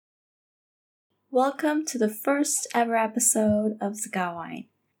Welcome to the first ever episode of Zagawine.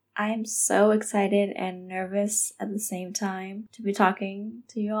 I am so excited and nervous at the same time to be talking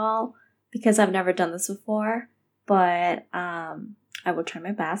to you all because I've never done this before, but I will try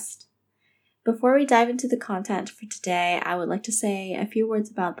my best. Before we dive into the content for today, I would like to say a few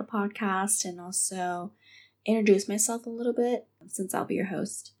words about the podcast and also introduce myself a little bit since I'll be your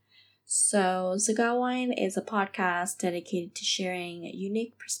host. So, Zagawine is a podcast dedicated to sharing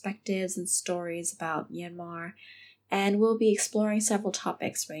unique perspectives and stories about Myanmar, and we'll be exploring several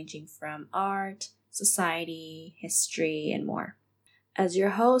topics ranging from art, society, history, and more. As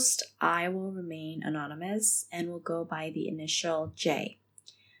your host, I will remain anonymous and will go by the initial J.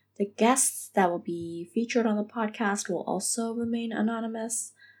 The guests that will be featured on the podcast will also remain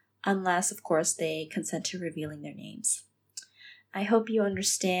anonymous, unless, of course, they consent to revealing their names. I hope you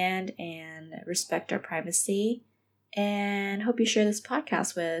understand and respect our privacy, and hope you share this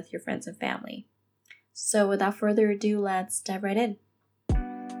podcast with your friends and family. So without further ado, let's dive right in.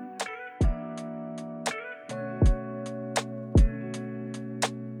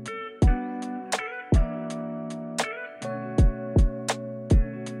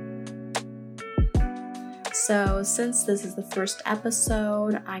 So since this is the first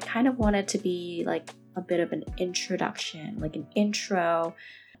episode, I kind of wanted to be like a bit of an introduction, like an intro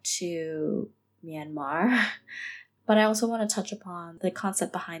to Myanmar. But I also want to touch upon the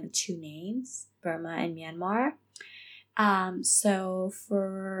concept behind the two names, Burma and Myanmar. So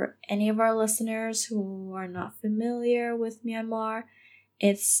for any of our listeners who are not familiar with Myanmar,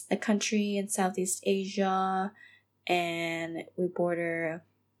 it's a country in Southeast Asia, and we border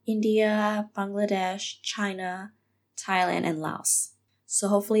India, Bangladesh, China, Thailand, and Laos. So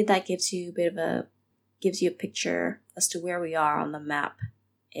hopefully that gives you a picture as to where we are on the map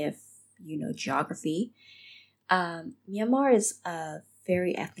if you know geography. Myanmar is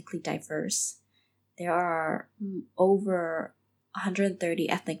very ethnically diverse. There are over 130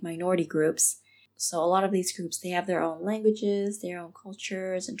 ethnic minority groups. So a lot of these groups, they have their own languages, their own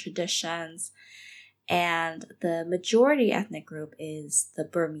cultures and traditions. And the majority ethnic group is the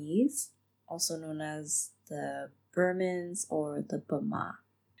Burmese, also known as the Burmans or the Burma.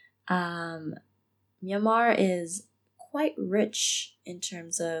 Myanmar is quite rich in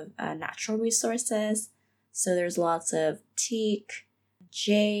terms of natural resources. So there's lots of teak,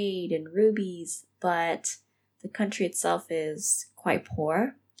 jade, and rubies, but the country itself is quite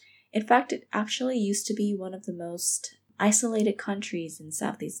poor. In fact, it actually used to be one of the most isolated countries in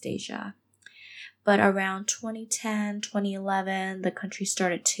Southeast Asia. But around 2010, 2011, the country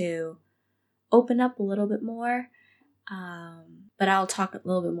started to open up a little bit more. But I'll talk a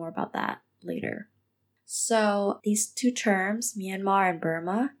little bit more about that later. So these two terms, Myanmar and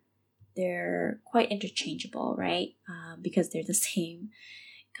Burma, they're quite interchangeable, right? Because they're the same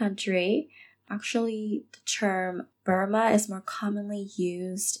country. Actually, the term Burma is more commonly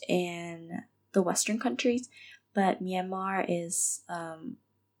used in the Western countries, but Myanmar is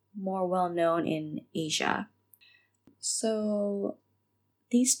more well known in Asia. So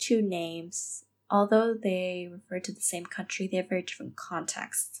these two names, although they refer to the same country, they have very different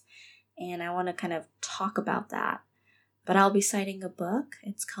contexts. And I want to kind of talk about that. But I'll be citing a book.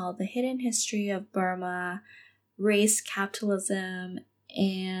 It's called The Hidden History of Burma, Race, Capitalism,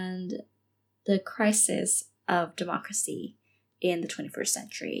 and the Crisis of Democracy in the 21st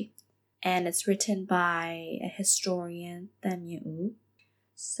Century. And it's written by a historian, Tan Nhu U.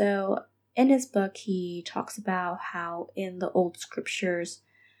 So in his book, he talks about how in the old scriptures,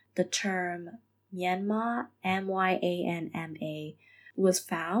 the term Myanmar, Myanma, was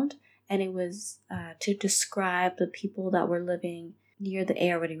found, and it was to describe the people that were living near the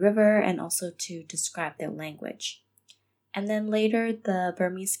Irrawaddy River and also to describe their language. And then later, the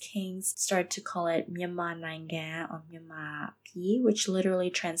Burmese kings started to call it Myanmar Nangan or Myanmar Pi, which literally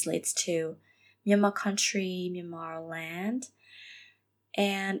translates to Myanmar country, Myanmar land.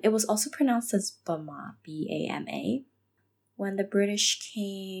 And it was also pronounced as Bama, B-A-M-A. When the British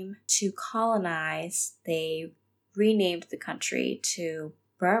came to colonize, they renamed the country to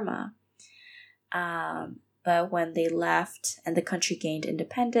Burma. But when they left and the country gained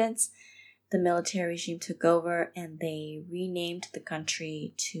independence, the military regime took over and they renamed the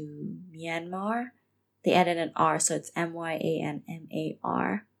country to Myanmar. They added an R, so it's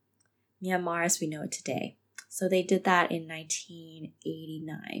Myanmar. Myanmar as we know it today. So they did that in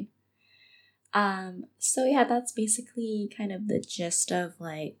 1989. So yeah, that's basically kind of the gist of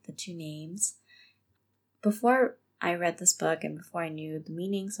like the two names. Before I read this book and before I knew the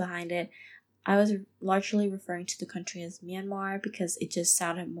meanings behind it, I was largely referring to the country as Myanmar because it just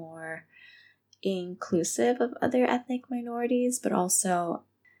sounded more inclusive of other ethnic minorities, but also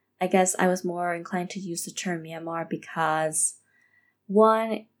I guess I was more inclined to use the term Myanmar because,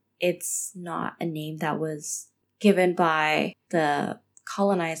 one, it's not a name that was given by the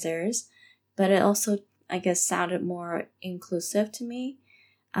colonizers, but it also, I guess, sounded more inclusive to me.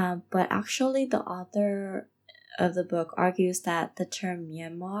 But actually, the author of the book argues that the term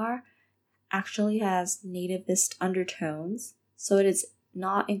Myanmar actually has nativist undertones, so it is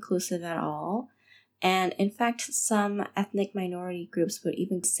not inclusive at all. And in fact, some ethnic minority groups would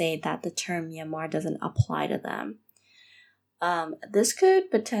even say that the term Myanmar doesn't apply to them. This could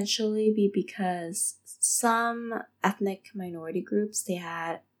potentially be because some ethnic minority groups, they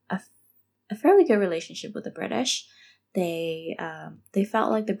had a fairly good relationship with the British. They felt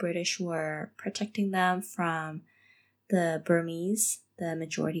like the British were protecting them from the Burmese, the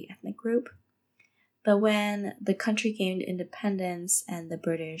majority ethnic group. But when the country gained independence and the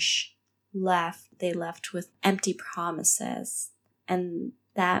British left, they left with empty promises. And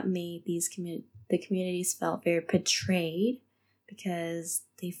that made the communities felt very betrayed because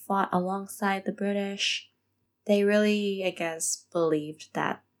they fought alongside the British. They really, I guess, believed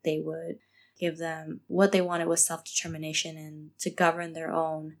that they would give them what they wanted was self-determination and to govern their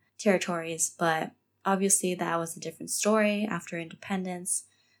own territories. But obviously that was a different story after independence.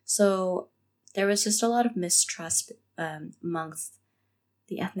 So there was just a lot of mistrust amongst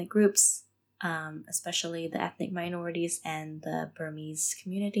the ethnic groups, especially the ethnic minorities and the Burmese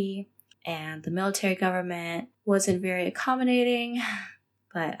community. And the military government wasn't very accommodating,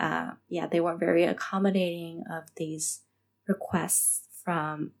 but they weren't very accommodating of these requests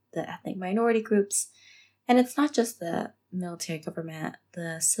from the ethnic minority groups. And it's not just the military government,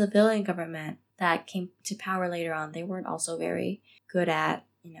 the civilian government that came to power later on, they weren't also very good at,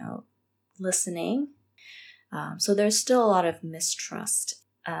 listening. So there's still a lot of mistrust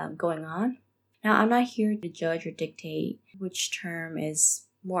going on. Now, I'm not here to judge or dictate which term is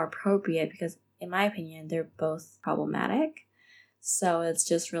more appropriate because, in my opinion, they're both problematic. So it's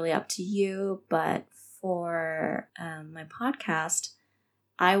just really up to you. But for my podcast,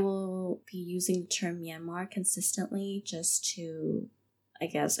 I will be using the term Myanmar consistently just to, I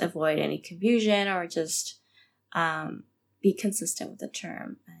guess, avoid any confusion or just be consistent with the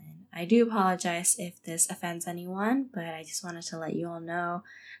term. And I do apologize if this offends anyone, but I just wanted to let you all know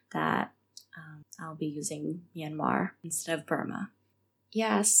that I'll be using Myanmar instead of Burma.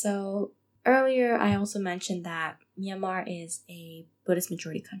 Yeah, so earlier I also mentioned that Myanmar is a Buddhist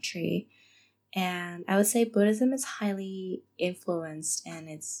majority country. And I would say Buddhism is highly influenced and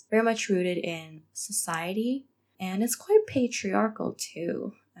it's very much rooted in society. And it's quite patriarchal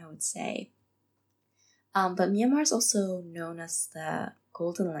too, I would say. But Myanmar is also known as the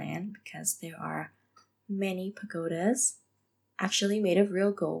Golden Land because there are many pagodas actually made of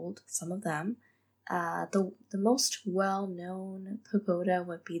real gold, some of them. The most well-known pagoda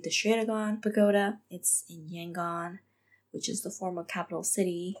would be the Shwedagon Pagoda. It's in Yangon, which is the former capital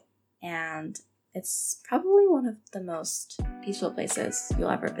city, and it's probably one of the most peaceful places you'll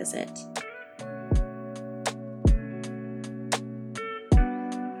ever visit.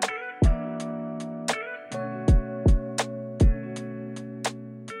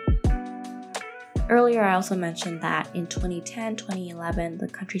 Earlier, I also mentioned that in 2010, 2011, the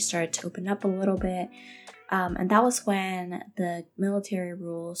country started to open up a little bit. And that was when the military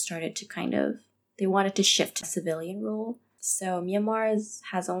rule started to they wanted to shift to civilian rule. So Myanmar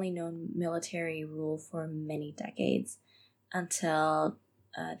has only known military rule for many decades until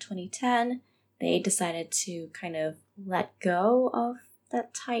 2010. They decided to kind of let go of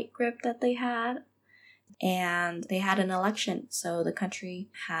that tight grip that they had. And they had an election. So the country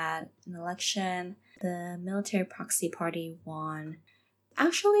had an election. The military proxy party won.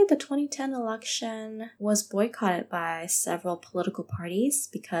 Actually, the 2010 election was boycotted by several political parties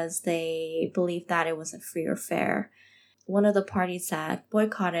because they believed that it wasn't free or fair. One of the parties that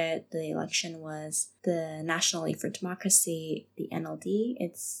boycotted the election was the National League for Democracy, the NLD.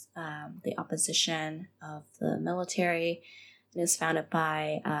 It's the opposition of the military. It was founded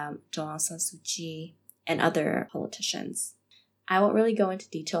by Aung San Suu Kyi and other politicians. I won't really go into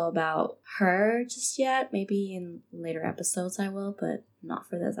detail about her just yet. Maybe in later episodes I will, but not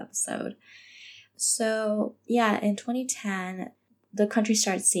for this episode. So yeah, in 2010, the country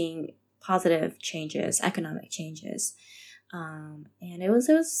started seeing positive changes, economic changes. And it was,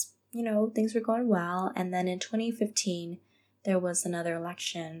 things were going well. And then in 2015, there was another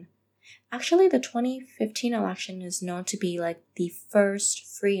election. Actually, the 2015 election is known to be like the first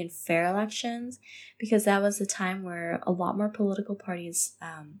free and fair elections because that was the time where a lot more political parties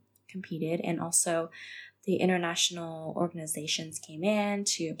competed, and also the international organizations came in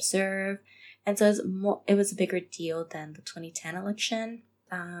to observe. And so it was a bigger deal than the 2010 election.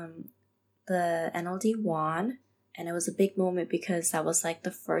 the NLD won, and it was a big moment because that was like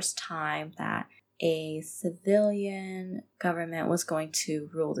the first time that a civilian government was going to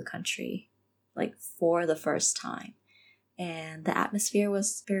rule the country, like for the first time. And the atmosphere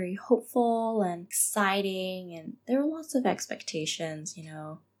was very hopeful and exciting, and there were lots of expectations, you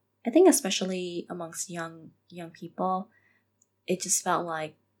know. I think especially amongst young people, it just felt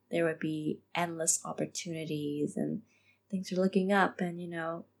like there would be endless opportunities and things were looking up, and you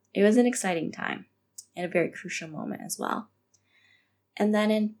know, it was an exciting time and a very crucial moment as well. And then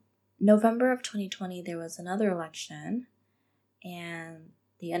in November of 2020, there was another election, and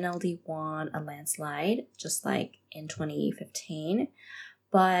the NLD won a landslide, just like in 2015.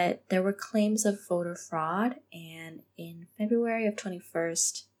 But there were claims of voter fraud, and in February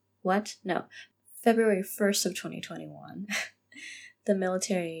 1st of 2021, the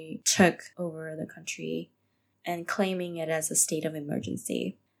military took over the country and claiming it as a state of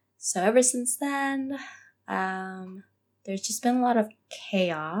emergency. So ever since then, there's just been a lot of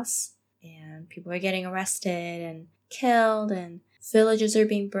chaos, and people are getting arrested and killed, and villages are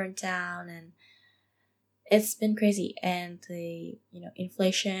being burnt down, and it's been crazy. And the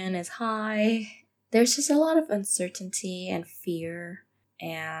inflation is high. There's just a lot of uncertainty and fear,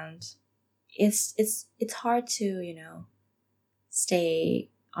 and it's hard to stay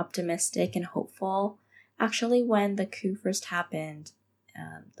optimistic and hopeful. Actually, when the coup first happened,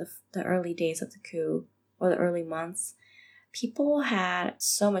 the early days of the coup, or the early months, people had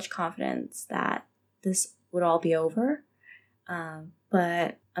so much confidence that this would all be over.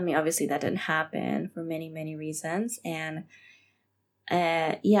 But I mean, obviously that didn't happen for many, many reasons. And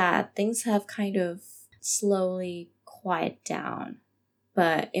things have kind of slowly quieted down.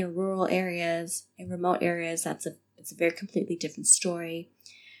 But in rural areas, in remote areas, it's a very completely different story.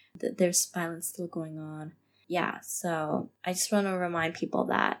 There's violence still going on. Yeah, so I just want to remind people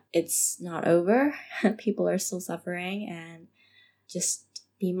that it's not over. People are still suffering, and just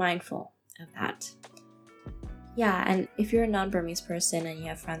be mindful of that. Yeah, and if you're a non-Burmese person and you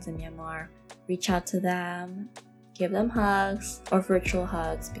have friends in Myanmar, reach out to them, give them hugs or virtual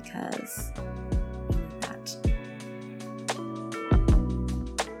hugs, because we need that.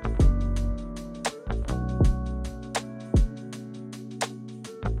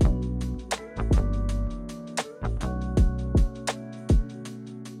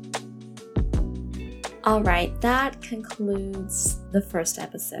 Alright, that concludes the first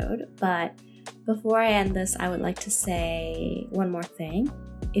episode, but before I end this, I would like to say one more thing.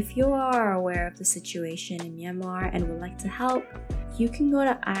 If you are aware of the situation in Myanmar and would like to help, you can go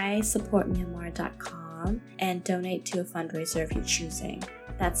to isupportmyanmar.com and donate to a fundraiser if you're choosing.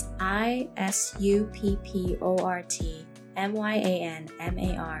 That's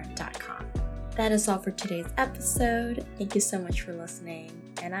isupportmyanmar.com. That is all for today's episode. Thank you so much for listening,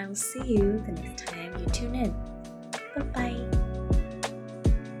 and I will see you the next time you tune in. Bye-bye.